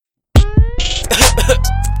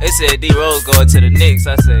They said D Rose going to the Knicks.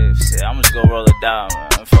 I said, shit, I'm just gonna roll it down,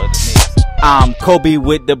 man. Fuck the Knicks. I'm Kobe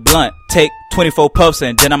with the blunt. Take 24 puffs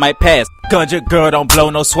and then I might pass. Gunja girl don't blow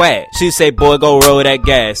no swag. She say, boy, go roll that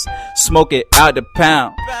gas. Smoke it out the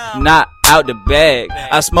pound, not out the bag.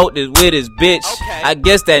 I smoked it with his bitch. I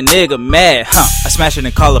guess that nigga mad. I smash it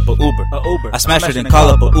and call up a Uber. I smash it and call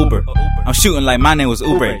up a Uber. I'm shooting like my name was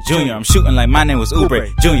Uber Jr. I'm shooting like my name was Uber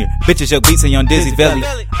Jr. Bitches, Yucbeats and young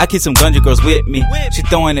Dizzyveli. I keep some Gunja girls with me. She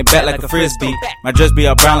throwing it back like a frisbee. My dress be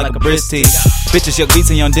all brown like a brisk tee. Bitches, Yucbeats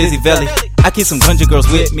and young Dizzyveli. I keep some Gunja girls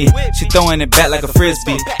with me. She throwing it back like a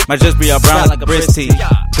frisbee. My dress be all brown like a brisk tee.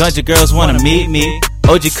 Gunja girls wanna meet me.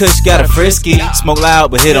 OG Kush got a frisky. Smoke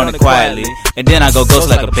loud but hit on it quietly. And then I go ghost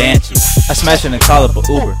like a banshee. I smash it and call up a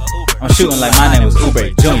Uber. I'm shooting like my name was Uber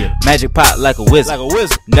Jr. Magic pot like a wizard.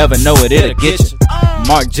 Never know it, it'll get you.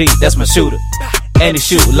 Mark G, that's my shooter. And he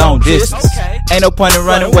shoot long distance. Ain't no point in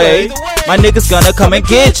running away. My niggas gonna come and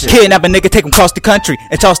get you. Kidnap a nigga, take him across the country.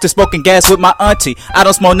 And toss the smoking gas with my auntie. I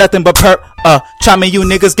don't smoke nothing but perp. Try me, you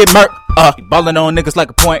niggas get murked. Ballin' on niggas like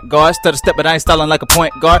a point guard. Stutter step, but I ain't stylin' like a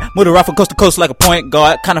point guard. Move the rifle from coast to coast like a point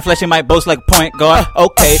guard. Kinda flashy, might boast like a point guard.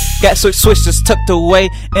 Okay, got switch just tucked away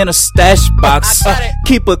in a stash box.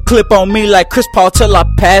 Keep a clip on me like Chris Paul till I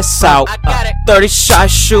pass out. 30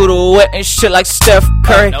 shots, shooter wet and shit like Steph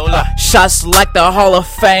Curry. Shots like the Hall of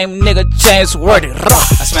Fame nigga James Worthy.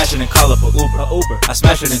 I smash it and call up a Uber. I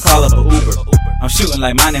smash it and call up a Uber. I'm shooting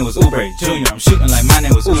like my name was Uber Jr. I'm shooting like my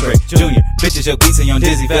name was Uber Jr. Bitches, Yucbeats and young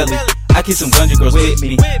Dizzyveli. I keep some Gunja girls with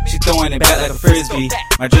me. She throwing it back like a frisbee.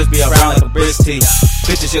 My dress be all brown like a brisk tee.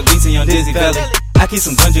 Bitches, Yucbeats and young Dizzyveli. I keep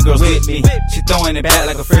some Gunja girls with me. She throwing it back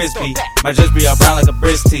like a frisbee. My dress be all brown like a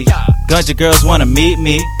brisk tee. Gunja girls wanna meet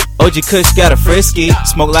me. OG Kush got a frisky.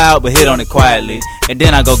 Smoke loud but hit on it quietly. And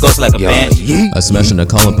then I go ghost like a banshee. I smash and I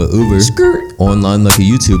call up a Uber. Online like a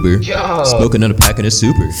YouTuber. Smoking on a pack and it's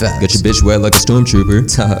super. Got your bitch wet like a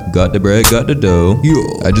stormtrooper. Got the bread, got the dough.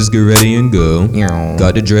 I just get ready and go.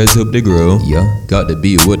 Got the dreads, hope they grow. Got the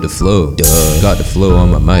beat with the flow. Got the flow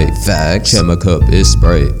on my mic. Check my cup, it's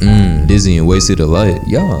Sprite. Dizzy and wasted a light.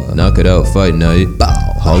 Knock it out, fight night.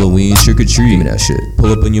 Halloween, trick or treat. Give me that shit.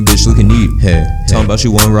 Pull up on your bitch looking neat. Hey, talking about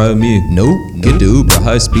you wanna ride with me? Nope. Get the Uber,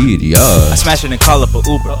 high speed. I smash it and call up a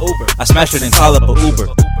Uber. I smash it and call up a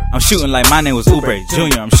Uber. I'm shooting like my name was Uber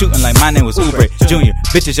Jr. I'm shooting like my name was Uber Jr.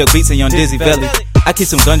 Bitches, Yucbeats and young Dizzyveli. I keep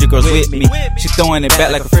some Gunja girls with me. She throwing it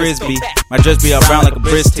back like a frisbee. My dress be all brown like a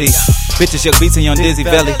brisk tee. Bitches, Yucbeats and young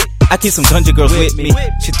Dizzyveli. I keep some Gunja girls with me.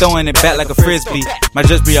 She throwing it back like a frisbee. My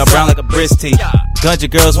dress be all brown like a brisk tee.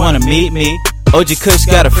 Gunja girls wanna meet me. OG Kush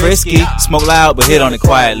got a frisky. Smoke loud but hit on it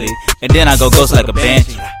quietly. And then I go ghost like a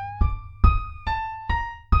banshee.